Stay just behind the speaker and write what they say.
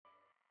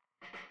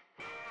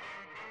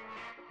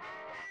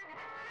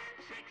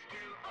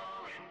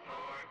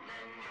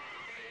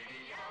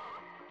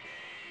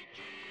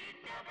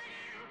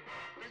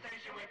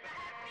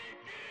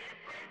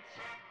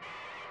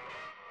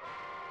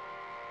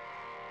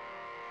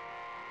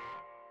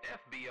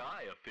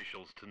FBI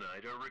officials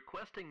tonight are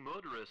requesting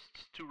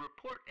motorists to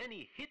report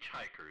any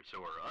hitchhikers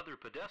or other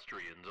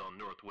pedestrians on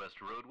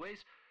Northwest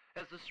roadways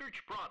as the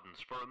search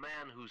broadens for a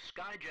man who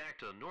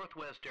skyjacked a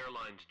Northwest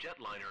Airlines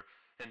jetliner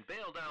and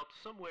bailed out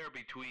somewhere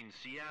between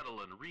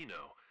Seattle and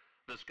Reno.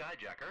 The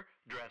skyjacker,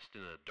 dressed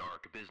in a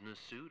dark business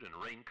suit and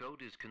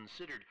raincoat, is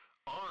considered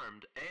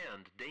armed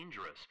and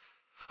dangerous.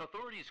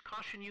 Authorities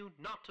caution you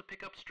not to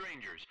pick up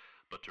strangers,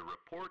 but to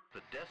report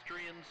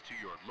pedestrians to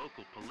your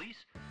local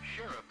police,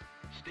 sheriff,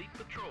 state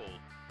patrol,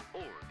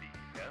 or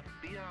the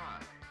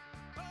FBI.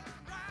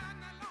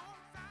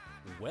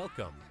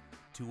 Welcome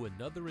to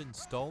another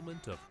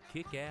installment of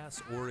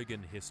Kick-Ass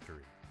Oregon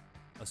History,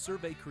 a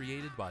survey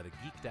created by the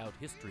geeked out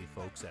history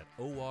folks at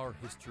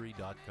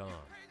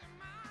orhistory.com.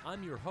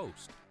 I'm your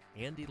host,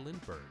 Andy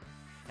Lindberg,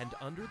 and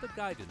under the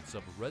guidance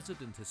of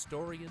resident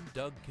historian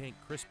Doug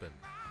Kenck-Crispin,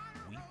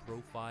 we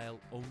profile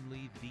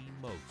only the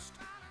most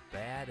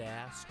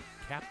badass,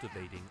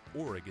 captivating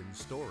Oregon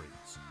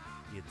stories.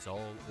 It's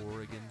all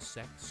Oregon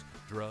sex,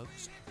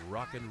 drugs,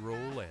 rock and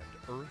roll, and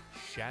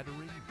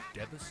earth-shattering,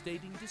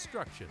 devastating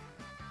destruction.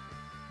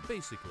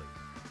 Basically,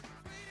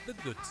 the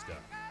good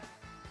stuff.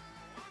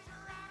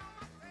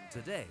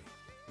 Today,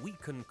 we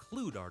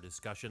conclude our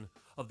discussion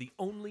of the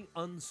only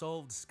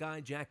unsolved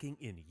skyjacking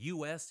in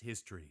U.S.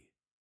 history.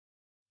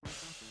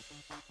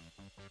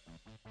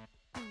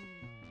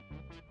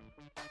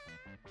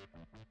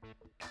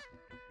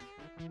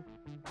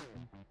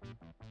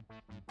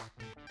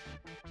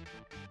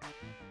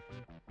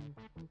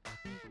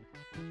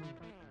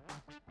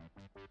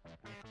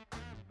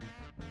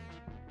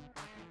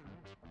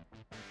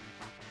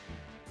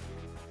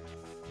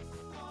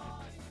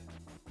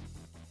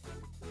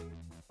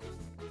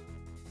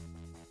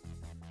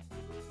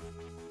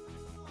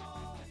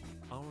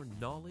 Our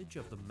knowledge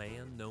of the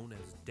man known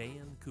as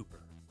Dan Cooper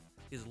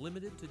is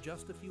limited to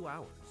just a few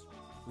hours.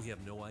 We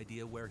have no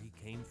idea where he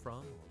came from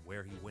or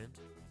where he went.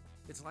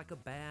 It's like a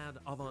bad,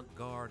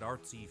 avant-garde,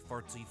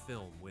 artsy-fartsy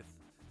film with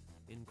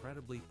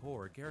incredibly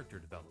poor character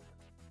development.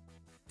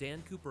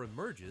 Dan Cooper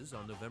emerges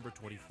on November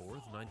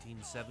 24th,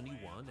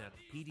 1971 at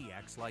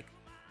PDX like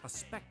a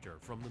specter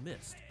from the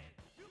mist.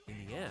 In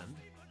the end,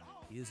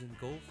 he is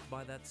engulfed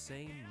by that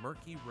same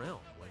murky realm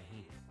when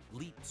he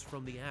leaps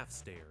from the aft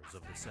stairs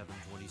of the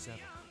 727.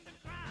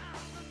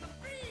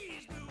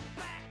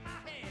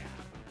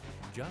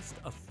 Just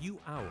a few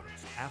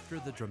hours after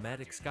the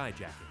dramatic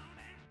skyjacking,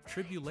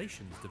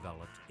 tribulations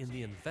developed in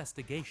the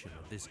investigation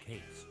of this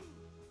case.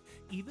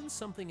 Even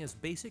something as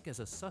basic as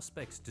a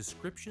suspect's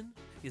description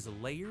is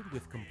layered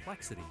with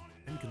complexity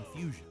and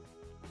confusion.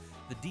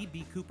 The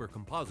D.B. Cooper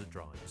composite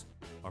drawings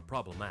are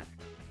problematic.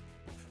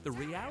 The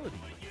reality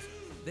is,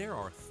 there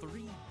are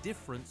 3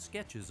 different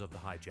sketches of the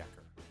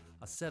hijacker,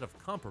 a set of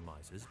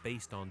compromises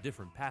based on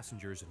different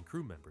passengers and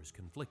crew members'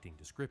 conflicting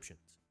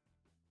descriptions.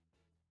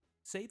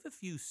 Save a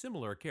few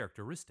similar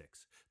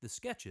characteristics, the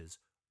sketches,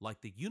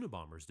 like the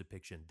Unabomber's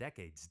depiction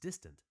decades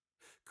distant,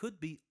 could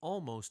be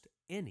almost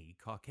any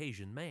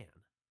Caucasian man.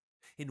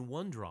 In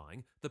one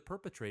drawing, the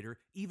perpetrator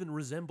even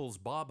resembles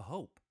Bob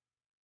Hope.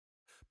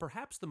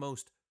 Perhaps the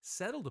most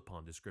settled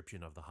upon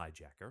description of the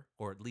hijacker,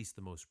 or at least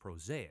the most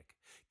prosaic,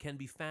 can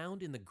be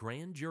found in the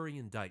grand jury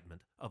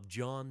indictment of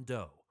John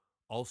Doe,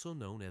 also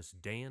known as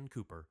Dan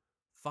Cooper,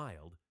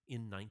 filed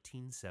in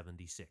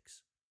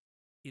 1976.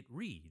 It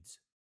reads,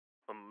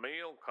 "A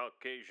male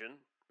Caucasian,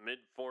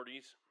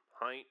 mid-40s,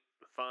 height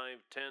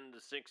 5'10" to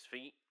 6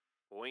 feet,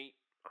 weight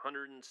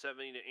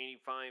 170 to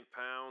 85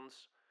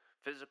 pounds,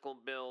 physical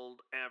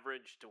build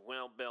average to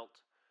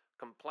well-built,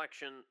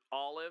 complexion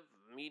olive,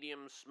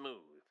 medium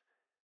smooth,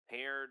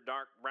 hair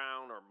dark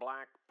brown or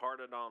black,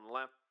 parted on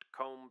left,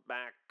 combed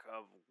back,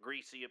 of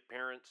greasy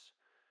appearance,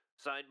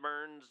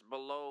 sideburns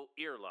below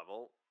ear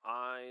level,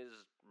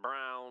 eyes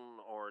brown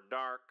or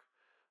dark,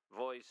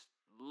 voice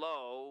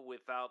low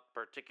without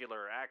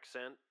particular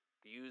accent,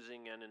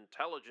 using an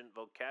intelligent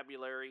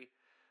vocabulary,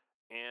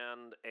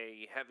 and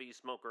a heavy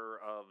smoker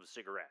of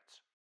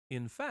cigarettes."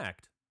 In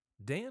fact,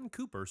 Dan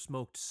Cooper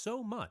smoked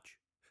so much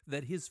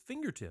that his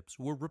fingertips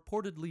were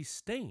reportedly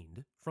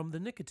stained from the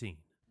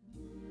nicotine.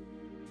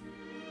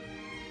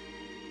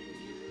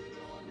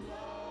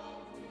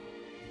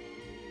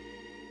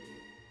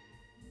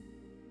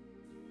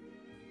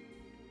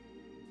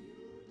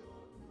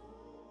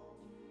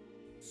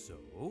 So,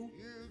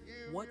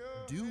 what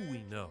do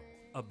we know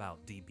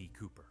about D.B.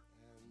 Cooper?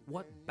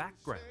 What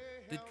background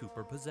did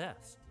Cooper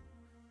possess?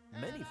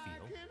 Many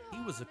feel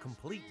he was a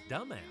complete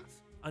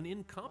dumbass, an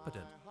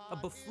incompetent, a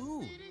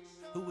buffoon,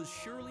 who was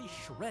surely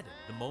shredded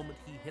the moment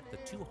he hit the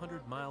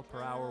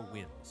 200-mile-per-hour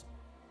winds.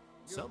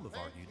 Some have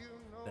argued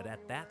that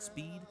at that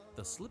speed,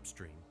 the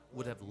slipstream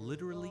would have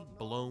literally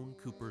blown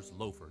Cooper's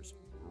loafers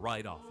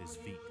right off his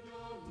feet.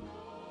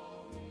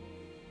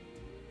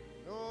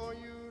 No,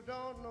 you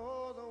don't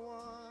know the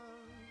one.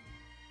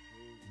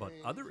 But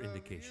other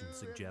indications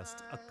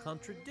suggest a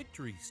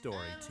contradictory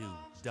story to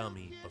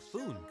dummy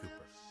buffoon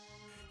Cooper.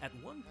 At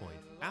one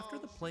point, after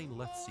the plane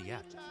left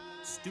Seattle,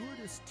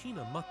 stewardess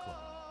Tina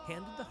Mucklow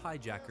handed the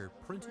hijacker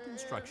printed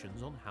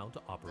instructions on how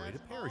to operate a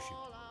parachute.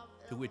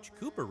 To which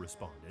Cooper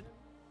responded,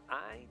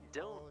 I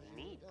don't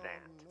need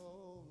that.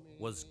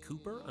 was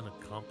Cooper an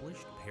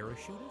accomplished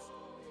parachutist?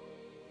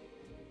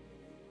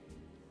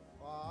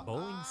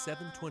 Boeing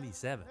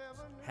 727s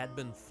had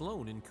been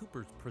flown in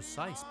Cooper's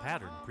precise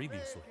pattern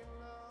previously.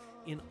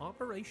 In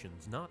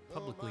operations not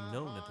publicly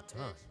known at the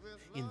time,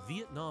 in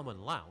Vietnam and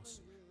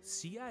Laos,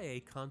 CIA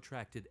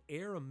contracted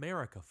Air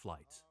America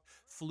flights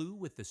flew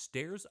with the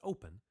stairs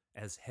open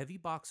as heavy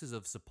boxes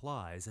of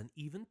supplies and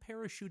even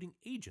parachuting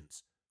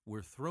agents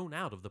were thrown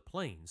out of the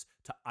planes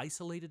to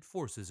isolated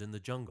forces in the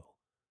jungle.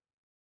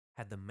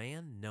 Had the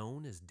man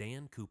known as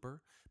Dan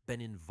Cooper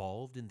been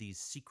involved in these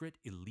secret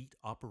elite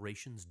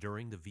operations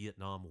during the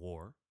Vietnam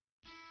War?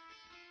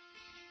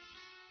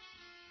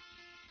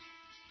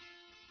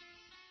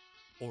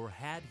 Or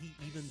had he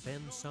even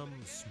been some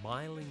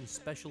smiling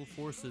Special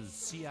Forces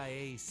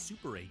CIA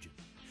super agent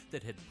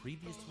that had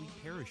previously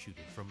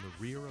parachuted from the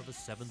rear of a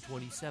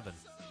 727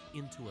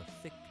 into a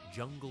thick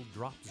jungle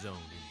drop zone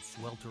in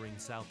sweltering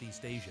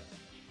Southeast Asia,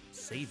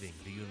 saving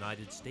the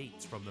United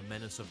States from the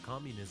menace of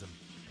communism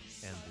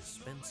and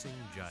dispensing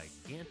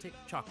gigantic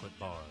chocolate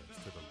bars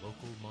to the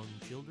local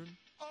Hmong children?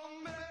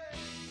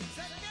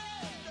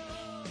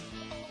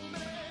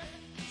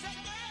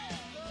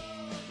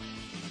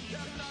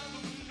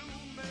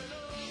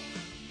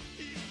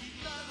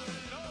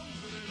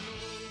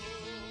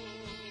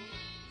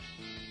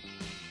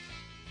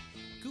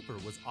 Cooper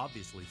was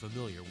obviously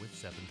familiar with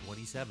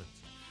 727s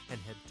and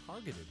had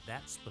targeted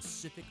that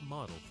specific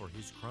model for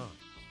his crime.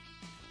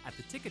 At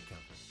the ticket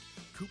counter,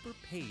 Cooper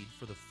paid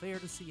for the fare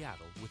to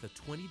Seattle with a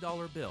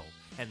 $20 bill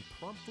and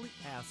promptly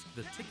asked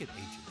the ticket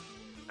agent,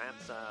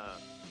 That's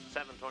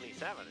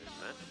 727,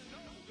 isn't it?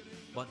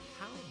 but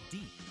how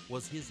deep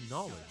was his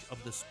knowledge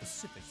of the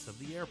specifics of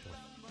the airplane?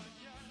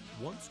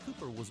 Once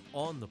Cooper was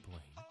on the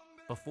plane,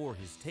 before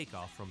his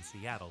takeoff from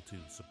Seattle to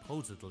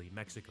supposedly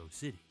Mexico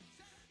City,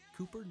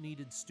 Cooper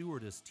needed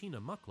stewardess Tina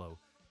Mucklow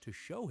to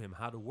show him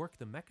how to work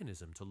the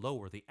mechanism to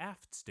lower the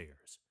aft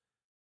stairs.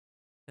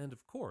 And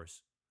of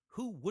course,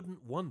 who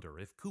wouldn't wonder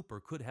if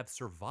Cooper could have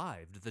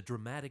survived the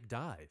dramatic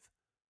dive?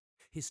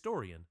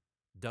 Historian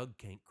Doug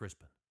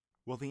Kenck-Crispin.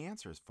 Well, the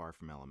answer is far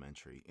from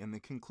elementary, and the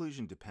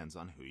conclusion depends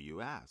on who you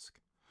ask.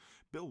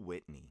 Bill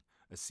Whitney,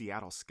 a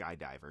Seattle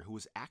skydiver who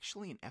was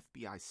actually an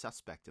FBI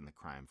suspect in the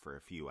crime for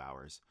a few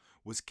hours,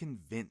 was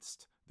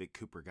convinced that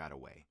Cooper got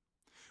away.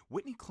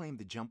 Whitney claimed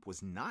the jump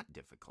was not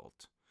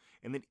difficult,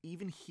 and that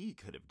even he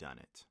could have done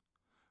it.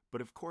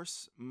 But of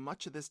course,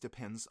 much of this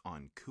depends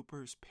on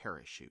Cooper's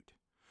parachute.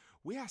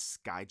 We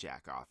asked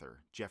Skyjack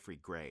author Geoffrey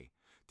Gray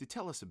to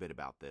tell us a bit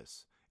about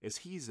this,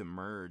 as he's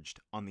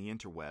emerged on the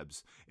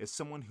interwebs as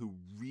someone who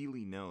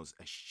really knows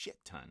a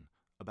shit ton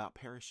about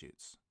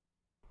parachutes.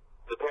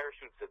 The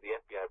parachutes that the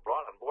FBI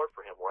brought on board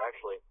for him were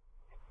actually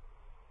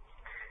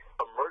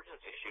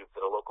emergency chutes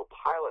that a local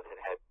pilot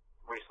had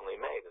recently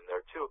made, and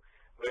they're two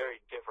very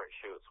different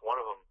chutes.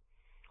 One of them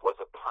was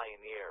a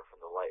Pioneer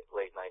from the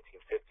late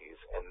 1950s,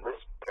 and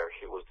this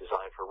parachute was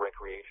designed for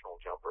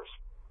recreational jumpers.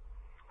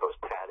 It was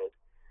padded.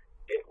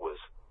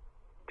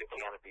 The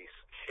canopy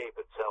shape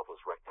itself was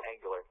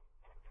rectangular.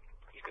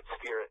 You could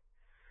steer it,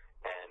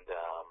 and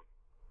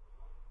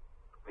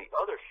the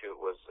other chute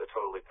was a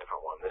totally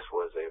different one. This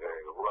was a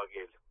very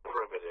rugged,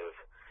 primitive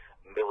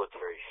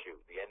military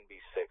chute, the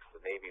NB-6,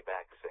 the Navy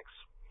Back 6.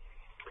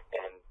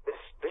 And this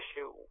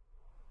chute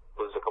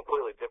was a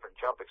completely different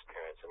jump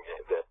experience. I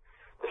mean,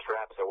 the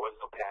straps, there was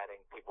no padding.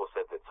 People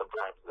said that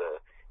sometimes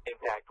the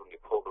impact when you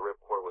pulled the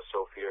ripcord was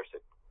so fierce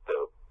that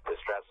the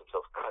straps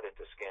themselves cut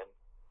into skin.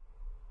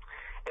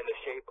 And the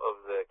shape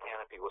of the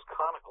canopy was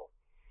conical,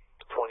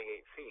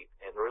 28 feet.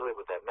 And really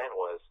what that meant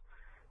was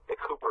that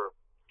Cooper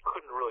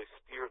couldn't really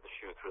steer the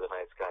chute through the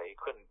night sky. He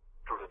couldn't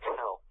really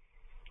tell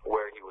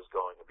where he was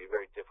going. It would be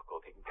very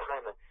difficult. He could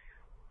kind of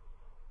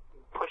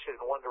push it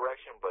in one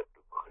direction, but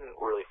couldn't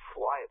really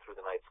fly it through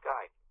the night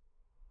sky.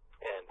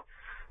 And,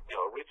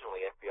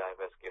 originally FBI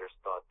investigators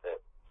thought that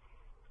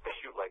a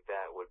chute like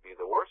that would be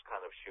the worst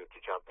kind of chute to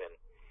jump in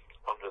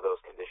under those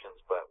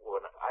conditions. But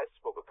when I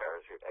spoke with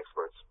parachute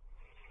experts,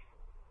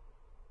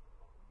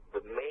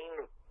 the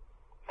main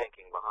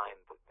thinking behind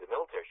the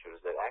military chute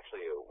is that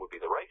actually it would be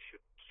the right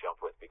chute to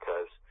jump with,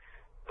 because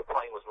the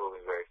plane was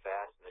moving very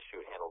fast and the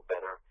chute handled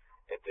better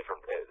at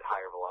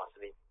higher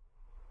velocity.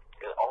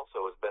 And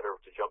also it was better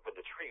to jump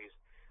into trees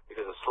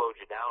because it slowed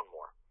you down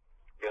more.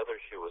 The other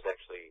chute was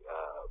actually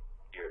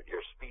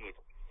your speed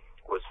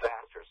was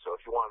faster. So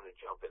if you wanted to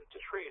jump into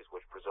trees,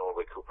 which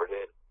presumably Cooper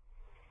did,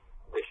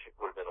 this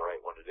would have been the right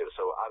one to do.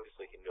 So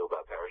obviously he knew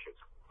about parachutes.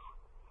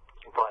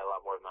 Probably a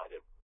lot more than I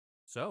did.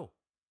 So,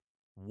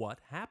 what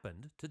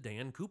happened to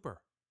Dan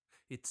Cooper?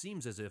 It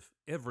seems as if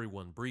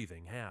everyone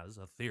breathing has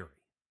a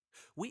theory.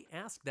 We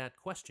asked that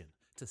question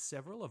to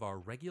several of our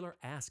regular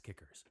ass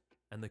kickers,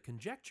 and the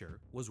conjecture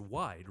was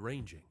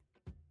wide-ranging.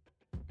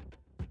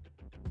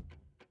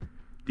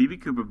 D.B.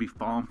 Cooper be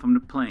falling from the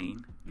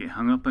plane, get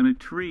hung up in a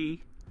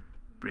tree,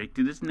 break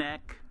to his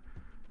neck.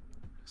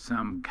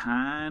 Some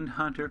kind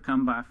hunter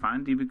come by,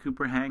 find D.B.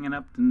 Cooper hanging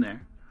up in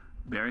there,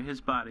 bury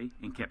his body,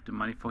 and kept the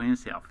money for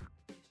himself.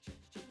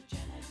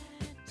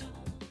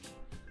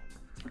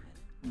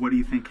 What do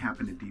you think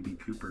happened to D.B.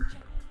 Cooper?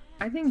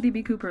 I think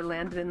D.B. Cooper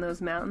landed in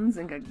those mountains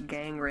and got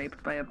gang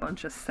raped by a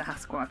bunch of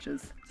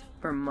Sasquatches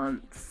for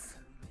months.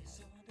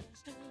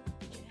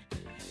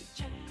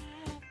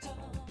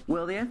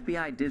 Well, the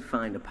FBI did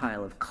find a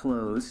pile of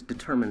clothes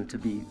determined to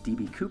be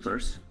D.B.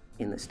 Cooper's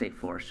in the state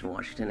forest in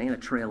Washington, and a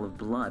trail of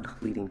blood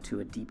leading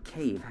to a deep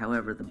cave.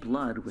 However, the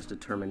blood was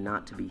determined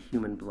not to be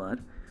human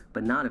blood,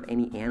 but not of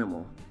any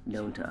animal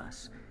known to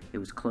us. It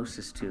was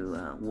closest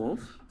to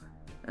wolf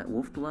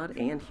blood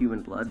and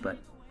human blood, but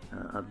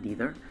of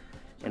neither.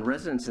 And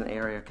residents in the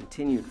area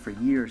continued for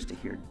years to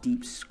hear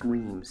deep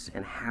screams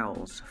and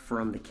howls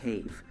from the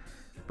cave,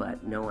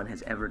 but no one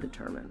has ever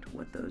determined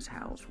what those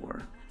howls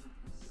were.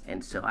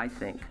 And so I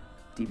think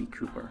D.B.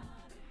 Cooper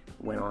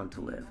went on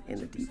to live in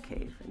the deep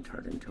cave and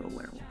turned into a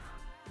werewolf.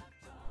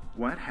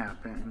 What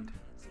happened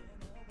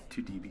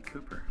to D.B.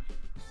 Cooper?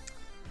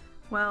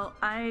 Well,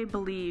 I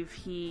believe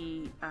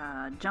he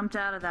jumped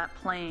out of that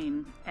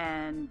plane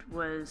and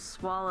was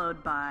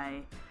swallowed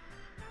by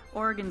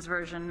Oregon's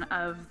version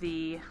of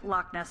the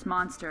Loch Ness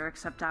Monster,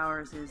 except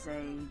ours is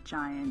a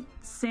giant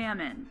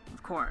salmon,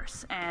 of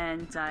course.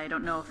 And I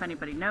don't know if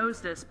anybody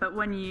knows this, but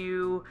when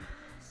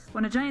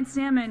a giant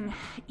salmon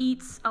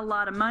eats a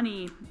lot of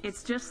money,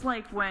 it's just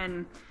like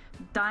when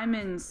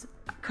diamonds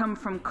come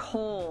from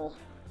coal.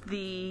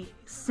 The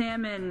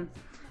salmon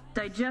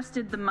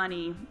digested the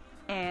money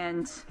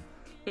and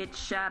it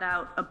shat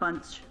out a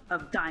bunch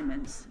of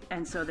diamonds.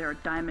 And so there are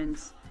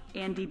diamonds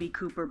and D.B.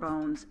 Cooper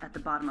bones at the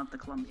bottom of the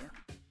Columbia.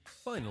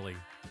 Finally,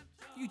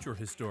 future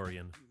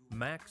historian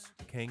Max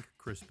Kank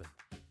Crispin.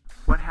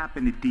 What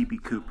happened to D.B.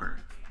 Cooper?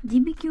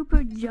 D.B.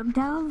 Cooper jumped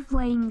out of the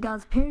plane, got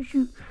his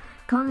parachute,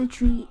 caught in a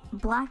tree.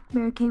 Black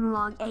bear came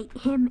along, ate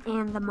him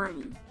and the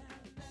money.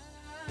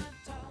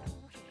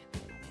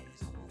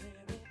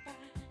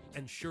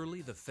 And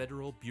surely the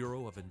Federal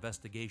Bureau of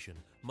Investigation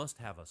must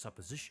have a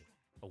supposition,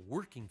 a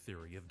working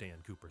theory of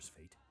Dan Cooper's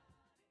fate.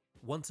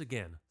 Once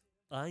again,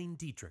 Ayn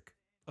Dietrich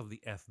of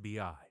the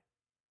FBI.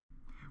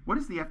 What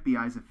is the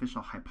FBI's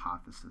official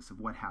hypothesis of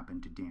what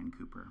happened to Dan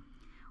Cooper?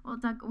 Well,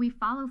 Doug, we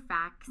follow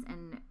facts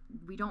and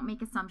we don't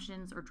make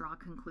assumptions or draw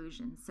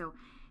conclusions. So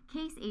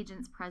case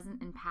agents present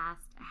and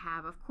past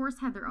have, of course,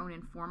 had their own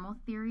informal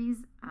theories,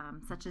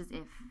 such as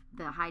if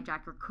the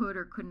hijacker could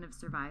or couldn't have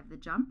survived the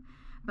jump.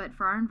 But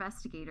for our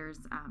investigators,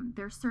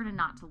 they're certain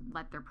not to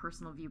let their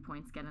personal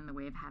viewpoints get in the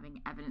way of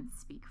having evidence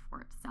speak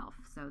for itself.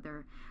 So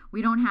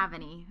we don't have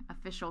any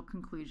official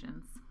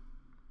conclusions.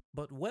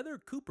 But whether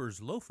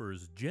Cooper's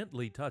loafers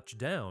gently touched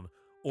down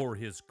or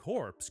his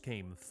corpse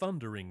came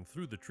thundering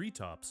through the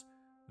treetops,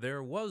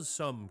 there was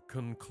some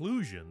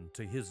conclusion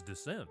to his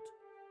descent.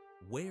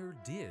 Where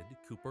did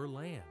Cooper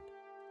land?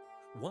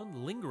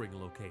 One lingering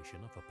location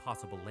of a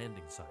possible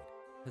landing site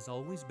has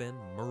always been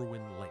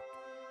Merwin Lake.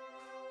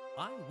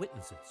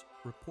 Eyewitnesses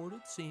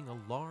reported seeing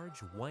a large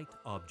white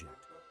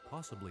object,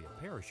 possibly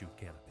a parachute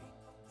canopy,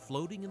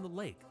 floating in the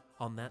lake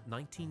on that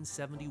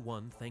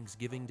 1971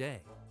 Thanksgiving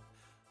Day.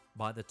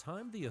 By the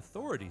time the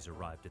authorities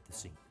arrived at the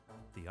scene,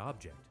 the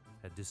object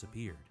had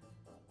disappeared.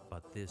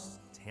 But this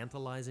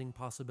tantalizing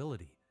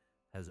possibility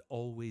has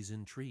always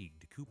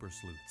intrigued Cooper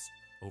sleuths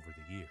over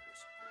the years.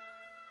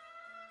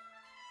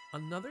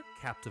 Another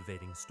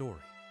captivating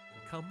story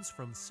comes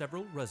from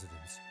several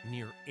residents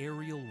near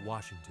Ariel,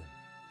 Washington,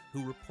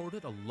 who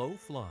reported a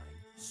low-flying,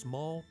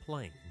 small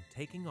plane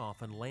taking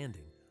off and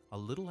landing a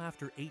little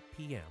after 8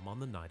 p.m.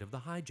 on the night of the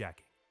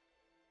hijacking.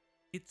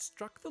 It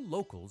struck the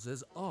locals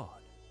as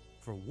odd.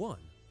 For one,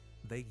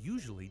 they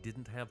usually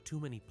didn't have too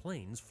many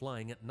planes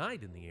flying at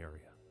night in the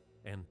area.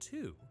 And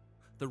two,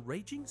 the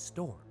raging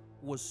storm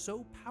was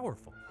so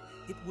powerful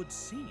it would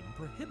seem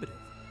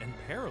prohibitive and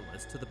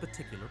perilous to the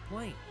particular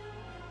plane.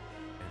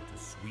 And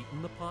to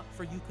sweeten the pot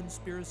for you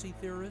conspiracy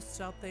theorists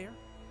out there,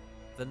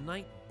 the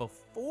night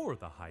before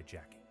the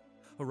hijacking,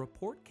 a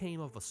report came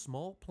of a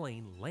small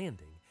plane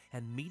landing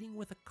and meeting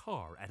with a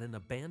car at an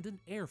abandoned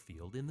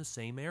airfield in the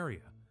same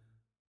area.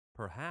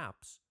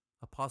 Perhaps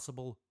a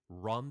possible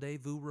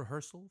rendezvous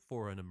rehearsal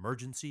for an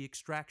emergency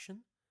extraction?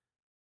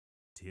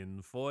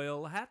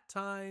 Tinfoil hat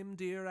time,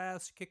 dear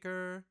ass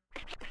kicker.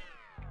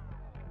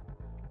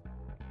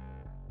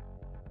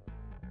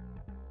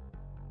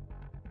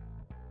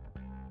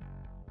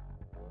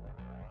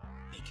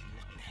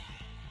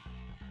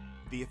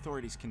 The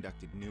authorities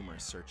conducted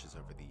numerous searches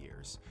over the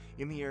years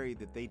in the area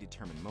that they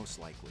determined most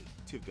likely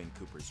to have been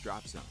Cooper's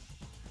drop zone.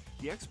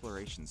 The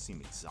explorations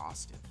seemed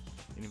exhaustive.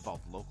 It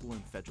involved local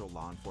and federal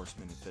law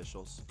enforcement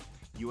officials,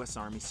 U.S.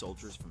 Army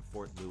soldiers from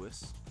Fort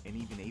Lewis, and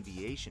even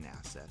aviation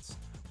assets,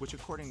 which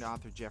according to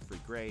author Geoffrey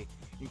Gray,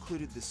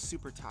 included the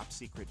super top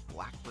secret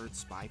Blackbird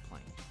spy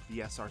plane,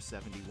 the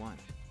SR-71.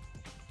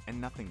 And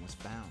nothing was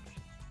found.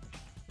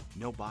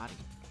 No body.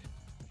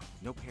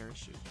 No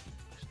parachute.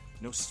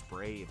 No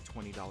spray of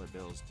 $20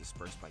 bills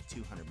dispersed by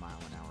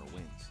 200-mile-an-hour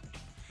winds.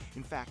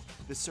 In fact,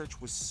 the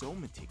search was so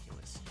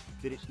meticulous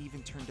that it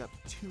even turned up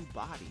 2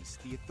 bodies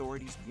the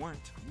authorities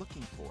weren't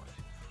looking for.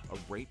 A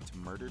raped,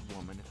 murdered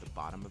woman at the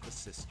bottom of a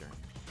cistern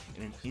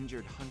and an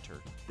injured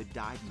hunter that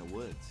died in the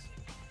woods.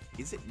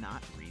 Is it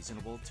not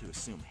reasonable to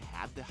assume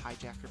had the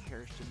hijacker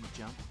perished in the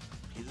jump,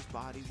 his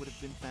body would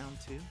have been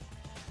found too?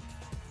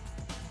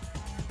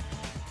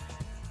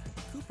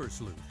 Cooper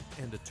sleuth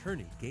and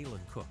attorney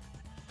Galen Cook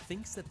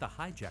thinks that the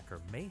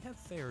hijacker may have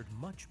fared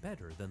much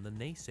better than the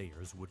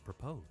naysayers would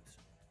propose.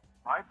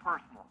 My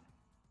personal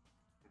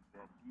view is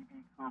that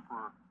D.B.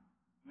 Cooper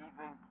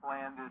even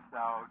planned this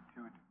out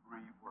to a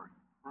degree where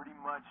he pretty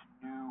much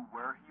knew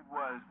where he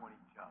was when he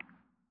jumped,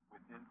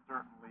 within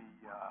certainly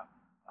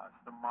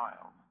some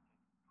miles.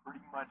 He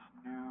pretty much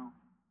knew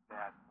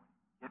that when he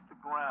hit the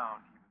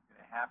ground, he was going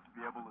to have to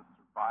be able to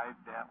survive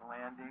that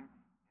landing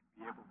and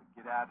be able to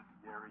get out of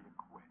the area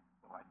quick.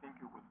 So I think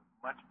it was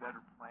a much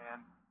better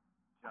planned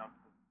jump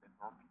than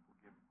most people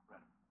give it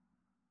credit for.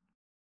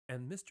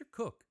 And Mr.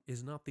 Cook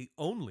is not the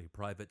only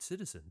private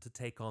citizen to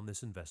take on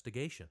this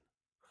investigation.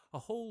 A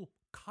whole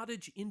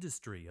cottage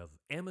industry of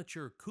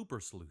amateur Cooper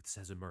sleuths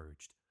has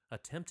emerged,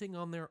 attempting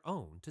on their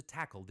own to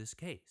tackle this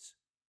case.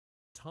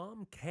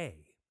 Tom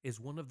Kay is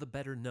one of the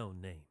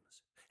better-known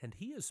names, and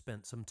he has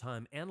spent some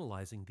time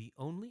analyzing the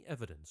only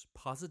evidence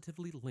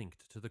positively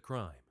linked to the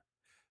crime.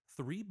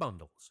 3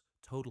 bundles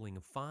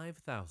totaling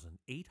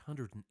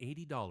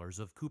 $5,880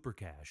 of Cooper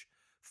cash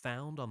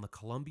found on the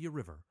Columbia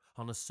River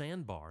on a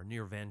sandbar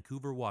near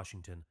Vancouver,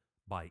 Washington,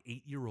 by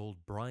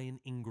 8-year-old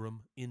Brian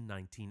Ingram in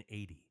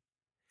 1980.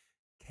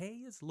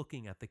 Kay is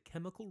looking at the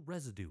chemical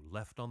residue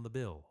left on the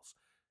bills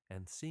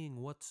and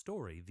seeing what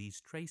story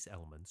these trace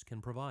elements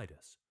can provide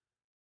us.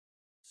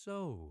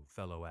 So,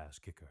 fellow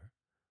ass-kicker,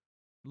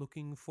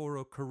 looking for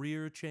a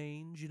career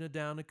change in a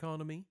down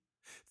economy?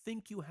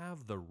 Think you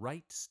have the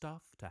right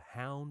stuff to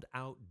hound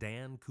out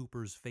Dan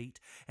Cooper's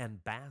fate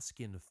and bask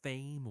in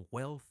fame,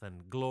 wealth,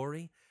 and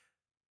glory?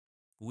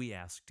 We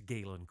asked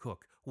Galen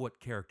Cook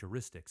what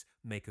characteristics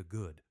make a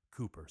good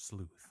Cooper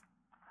sleuth.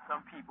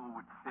 Some people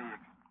would say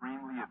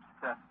extremely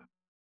obsessive.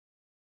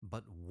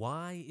 But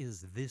why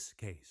is this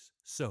case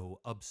so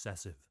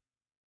obsessive?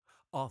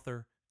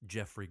 Author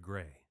Geoffrey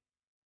Gray.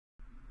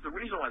 The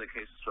reason why the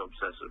case is so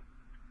obsessive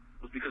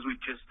was because we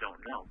just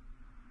don't know.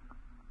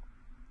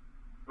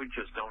 We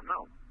just don't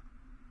know.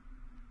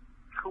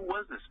 Who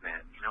was this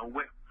man? You know,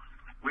 where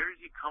did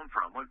he come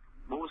from? What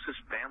was his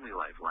family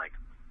life like?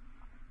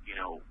 You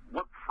know,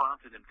 what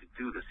prompted him to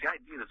do this? The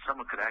idea that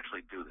someone could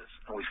actually do this,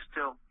 and we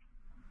still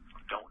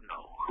don't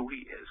know who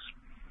he is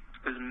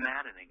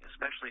maddening,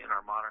 especially in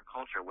our modern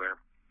culture where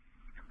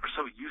we're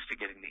so used to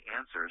getting the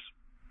answers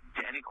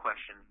to any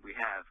question we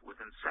have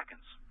within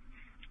seconds.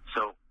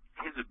 So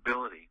his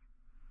ability,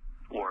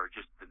 or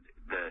just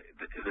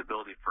the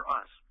ability for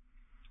us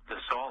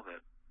to solve it,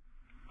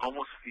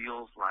 almost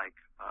feels like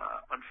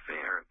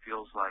unfair. It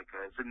feels like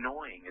it's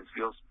annoying. It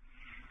feels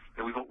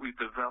that we've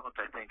developed,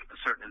 I think, a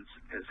certain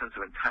sense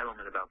of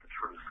entitlement about the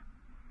truth.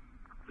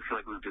 We feel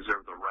like we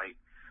deserve the right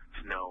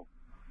to know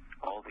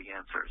all the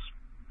answers.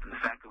 And the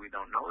fact that we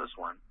don't know this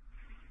one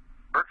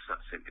irks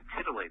us. It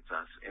titillates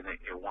us, and it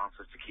wants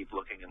us to keep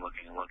looking and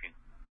looking and looking.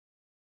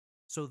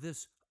 So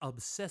this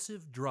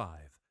obsessive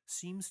drive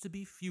seems to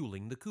be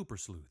fueling the Cooper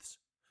sleuths.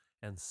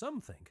 And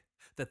some think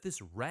that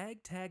this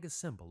ragtag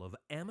assemble of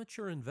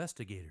amateur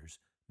investigators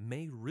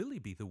may really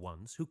be the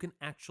ones who can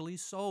actually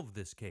solve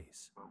this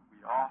case. But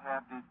we all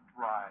have this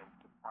drive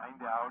to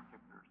find out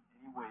if there's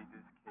any way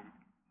this case can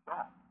be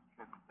solved.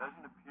 Because it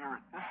doesn't appear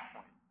at this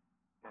point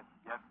that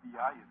the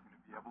FBI is going to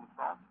be able to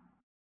solve it.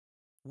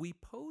 We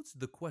posed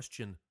the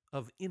question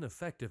of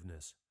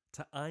ineffectiveness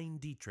to Ayn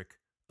Dietrich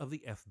of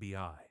the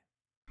FBI.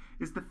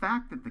 Is the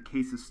fact that the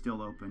case is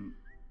still open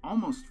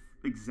almost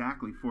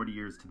exactly 40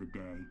 years to the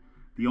day,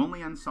 the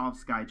only unsolved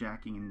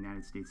skyjacking in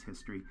United States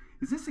history,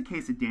 is this a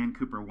case of Dan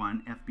Cooper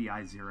 1,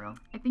 FBI 0?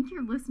 I think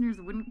your listeners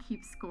wouldn't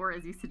keep score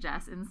as you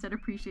suggest, and instead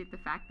appreciate the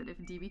fact that if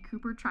D.B.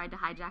 Cooper tried to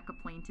hijack a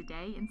plane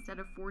today instead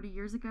of 40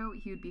 years ago,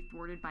 he would be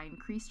thwarted by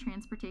increased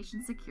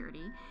transportation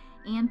security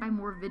and by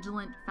more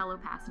vigilant fellow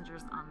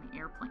passengers on the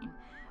airplane.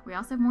 We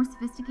also have more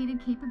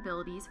sophisticated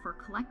capabilities for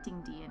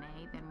collecting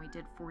DNA than we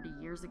did 40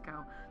 years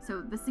ago.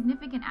 So the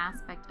significant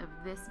aspect of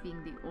this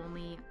being the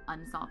only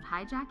unsolved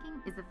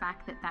hijacking is the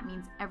fact that that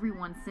means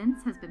everyone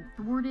since has been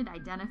thwarted,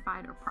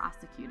 identified, or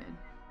prosecuted.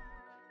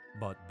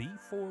 But be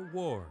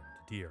forewarned,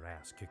 dear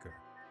ass kicker.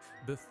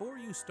 Before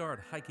you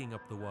start hiking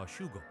up the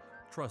Washougal,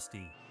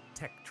 trusty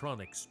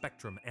Tektronix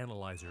spectrum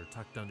analyzer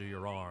tucked under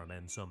your arm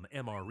and some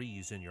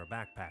MREs in your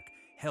backpack,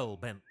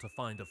 hell-bent to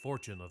find a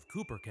fortune of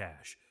Cooper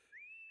cash,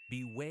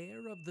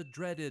 beware of the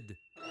dreaded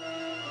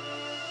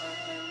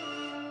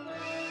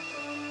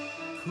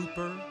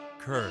Cooper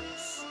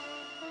curse.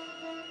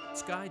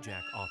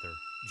 Skyjack author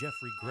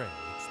Geoffrey Gray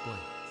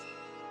explains.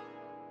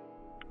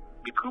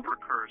 The Cooper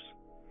curse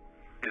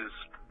is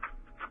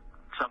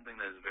something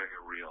that is very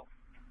real,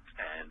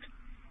 and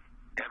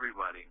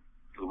everybody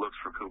who looks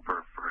for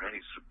Cooper for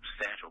any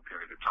substantial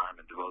period of time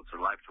and devotes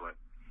their life to it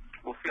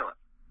will feel it.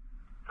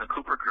 The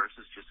Cooper curse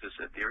is just this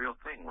ethereal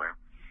thing where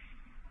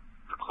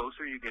the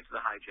closer you get to the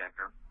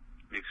hijacker,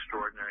 the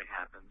extraordinary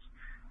happens,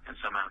 and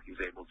somehow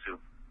he's able to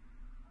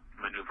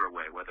maneuver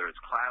away, whether it's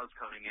clouds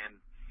coming in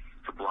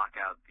to block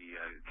out the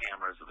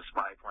cameras of a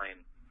spy plane,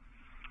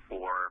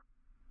 or,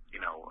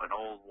 an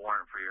old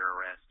warrant for your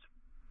arrest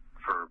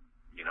for,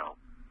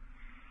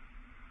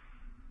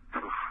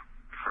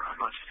 for a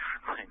bunch of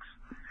different things.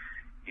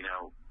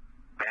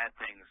 Bad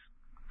things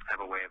have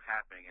a way of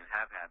happening and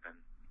have happened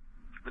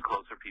the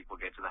closer people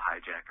get to the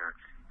hijacker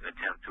in an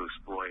attempt to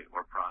exploit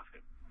or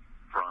profit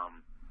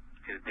from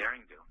his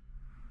daring do.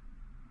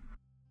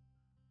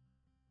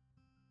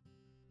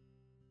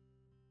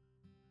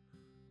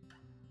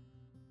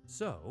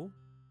 So,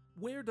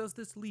 where does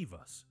this leave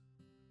us?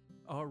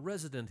 Our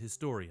resident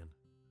historian,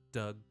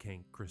 Doug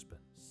Kenck-Crispin.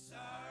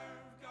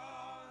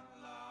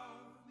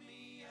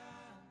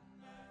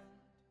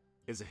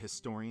 As a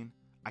historian,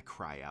 I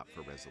cry out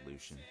for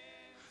resolution.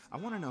 I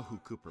want to know who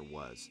Cooper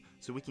was,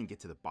 so we can get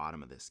to the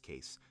bottom of this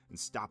case and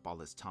stop all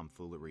this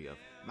tomfoolery of,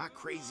 my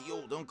crazy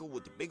old uncle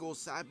with the big old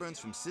sideburns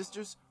from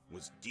Sisters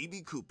was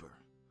D.B. Cooper.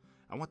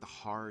 I want the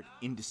hard,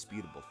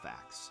 indisputable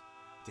facts.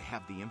 To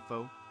have the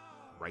info,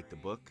 write the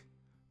book,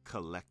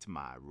 collect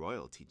my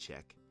royalty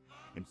check,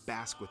 and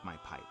bask with my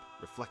pipe,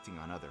 reflecting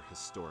on other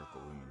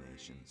historical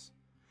ruminations.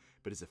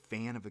 But as a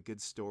fan of a good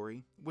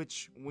story,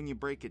 which, when you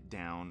break it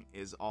down,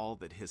 is all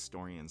that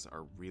historians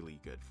are really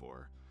good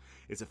for,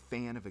 as a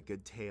fan of a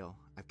good tale,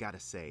 I've got to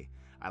say,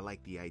 I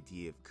like the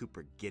idea of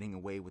Cooper getting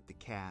away with the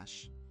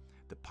cash,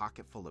 the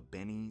pocket full of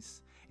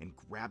bennies, and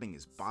grabbing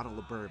his bottle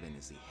of bourbon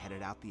as he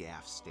headed out the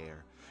aft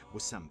stair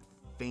with some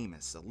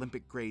famous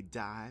Olympic-grade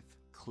dive,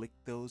 click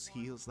those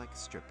heels like a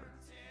stripper,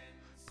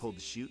 pull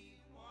the chute,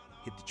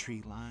 hit the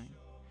tree line,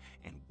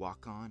 and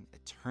walk on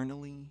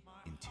eternally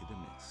into the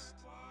mist.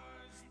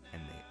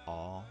 And they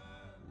all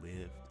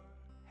lived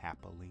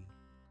happily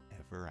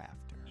ever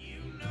after. You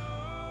know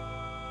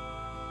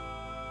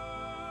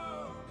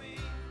me.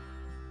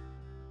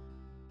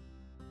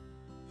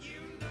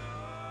 You know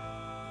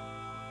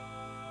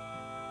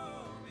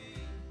me.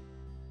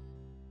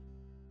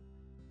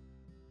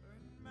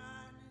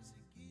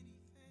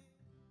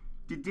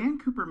 Did Dan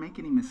Cooper make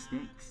any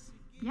mistakes?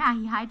 Yeah,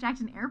 he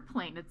hijacked an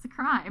airplane. It's a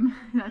crime.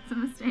 That's a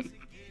mistake.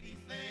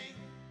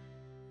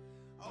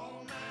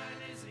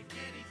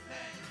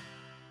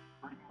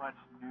 Pretty much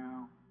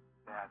knew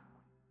that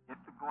when he hit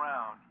the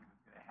ground, he was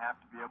going to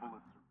have to be able to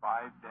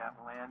survive that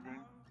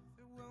landing.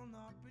 It will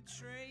not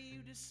betray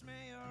you,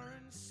 dismay, or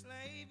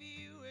enslave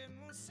you. It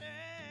will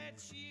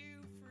set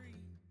you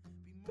free.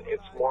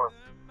 It's more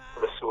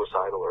of a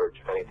suicidal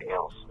urge, if anything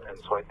else. And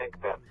so I think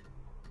that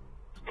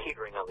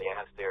teetering on the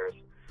ass stairs,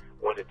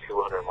 1 to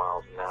 200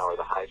 miles an hour,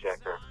 the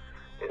hijacker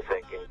is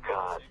thinking,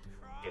 God,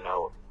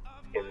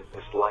 in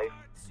this life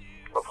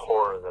of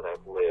horror that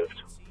I've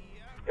lived,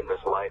 in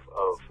this life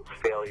of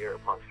failure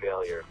upon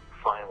failure,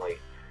 finally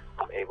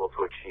I'm able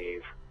to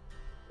achieve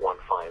one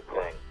fine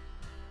thing.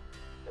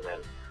 And then,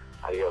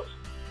 adios.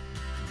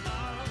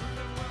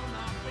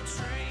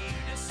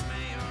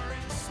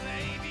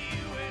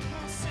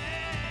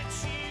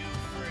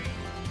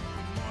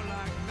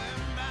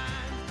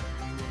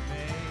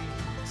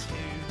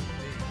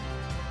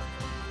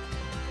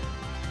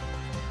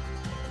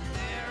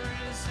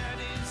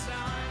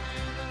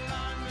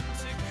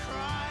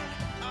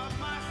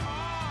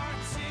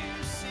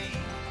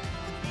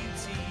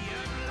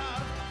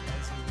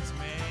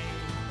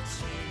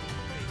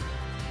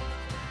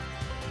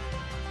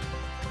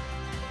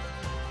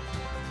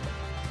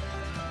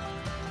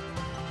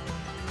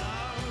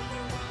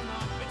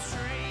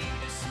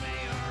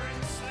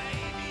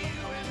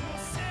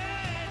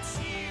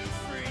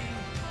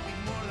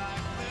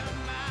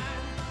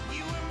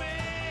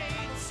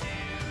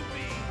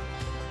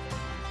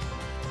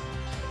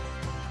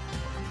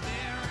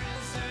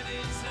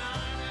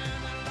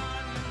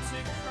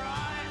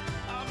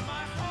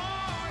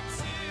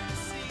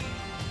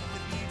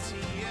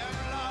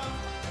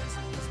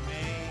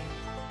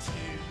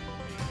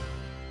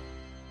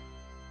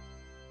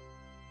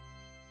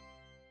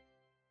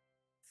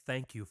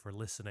 Thank you for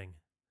listening,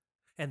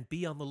 and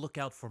be on the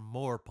lookout for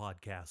more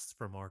podcasts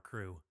from our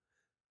crew.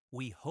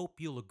 We hope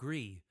you'll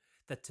agree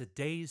that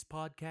today's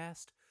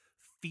podcast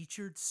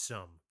featured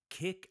some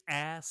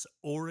kick-ass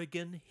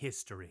Oregon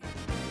history.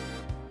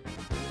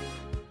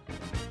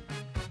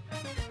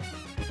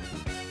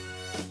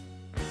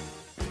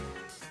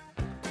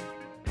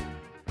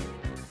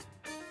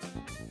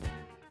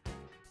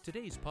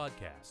 Today's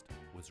podcast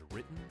was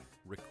written,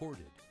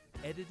 recorded,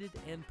 edited,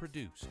 and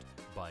produced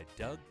by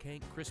Doug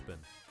Kenck-Crispin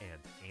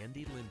and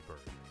Andy Lindberg.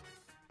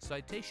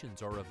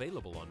 Citations are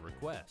available on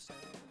request.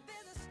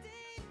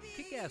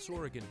 Kick-Ass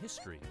Oregon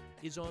History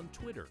is on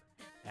Twitter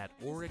at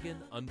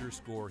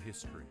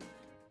Oregon_history.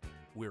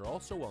 We're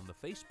also on the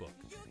Facebook.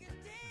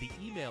 The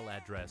email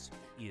address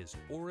is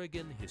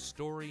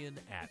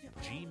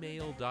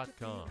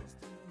OregonHistorian@gmail.com.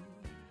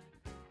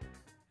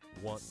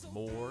 Want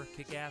more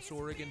Kick-Ass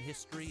Oregon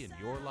history in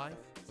your life?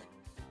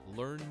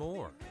 Learn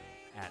more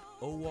at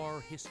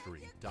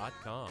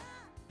orhistory.com.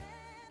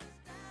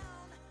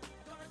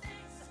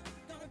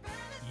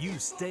 You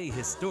stay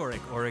historic,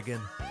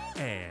 Oregon,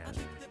 and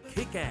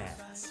kick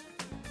ass.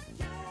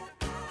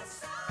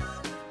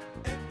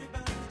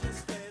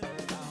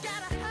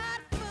 Got a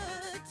hot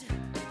foot,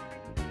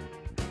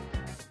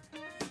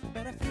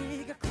 but I feel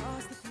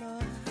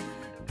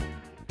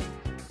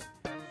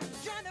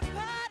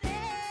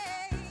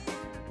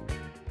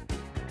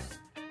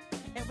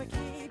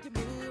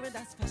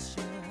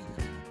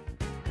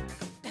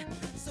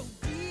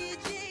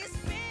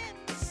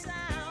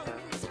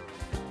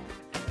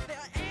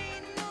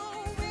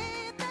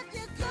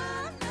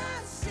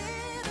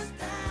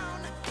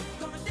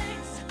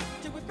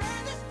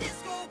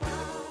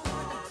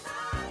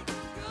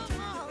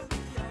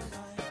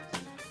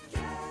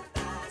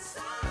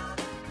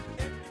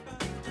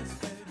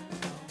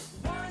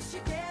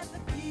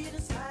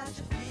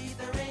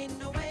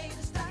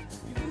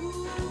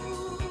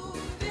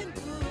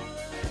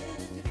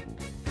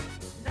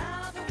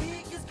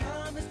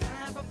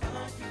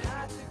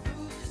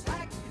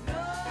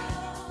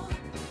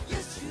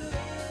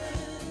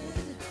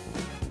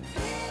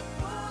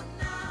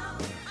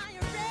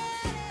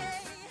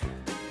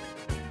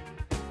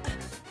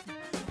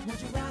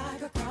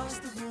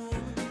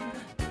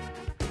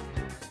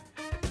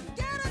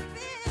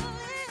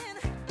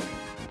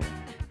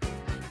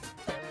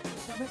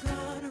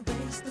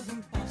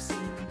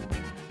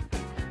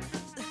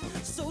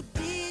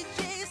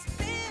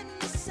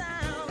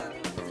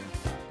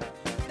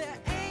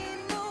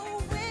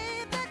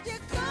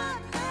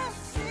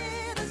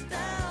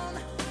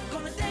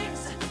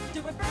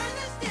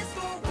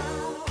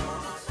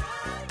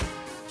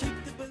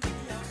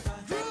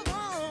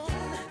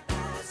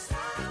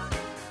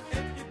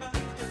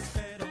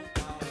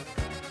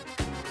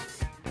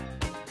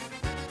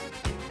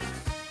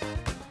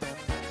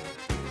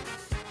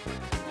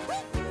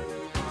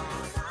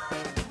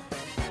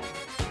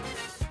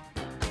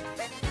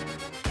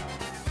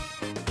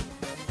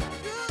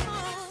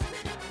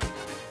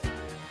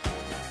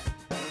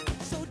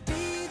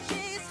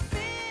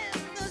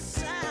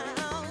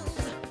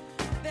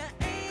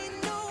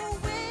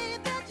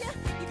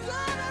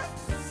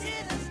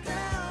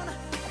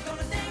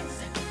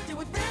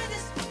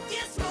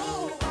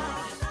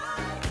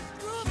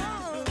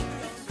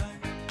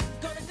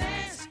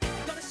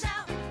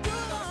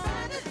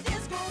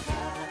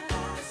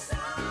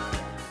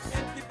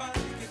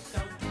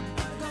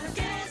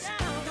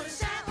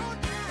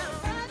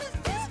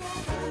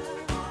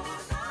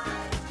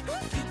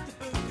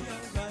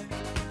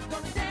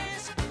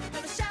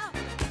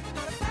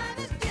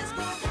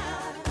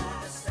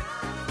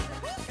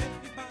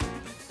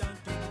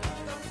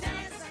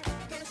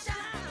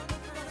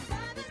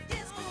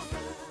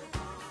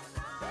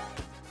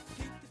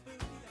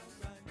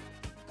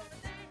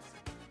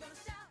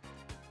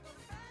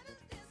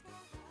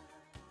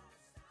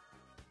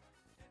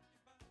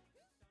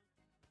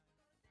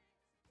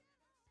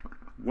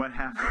What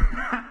happened?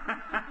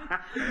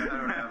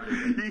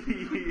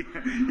 You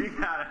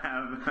gotta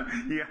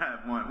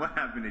have one. What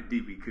happened to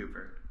D.B.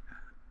 Cooper?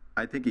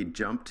 I think he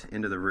jumped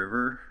into the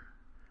river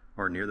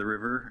or near the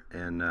river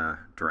and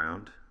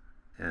drowned,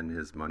 and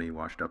his money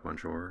washed up on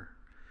shore.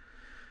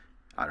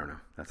 I don't know.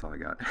 That's all I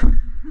got.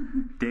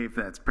 Dave,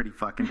 that's pretty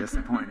fucking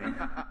disappointing.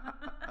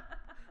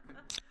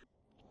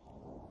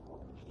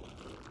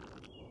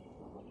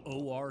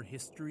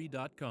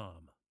 ORHistory.com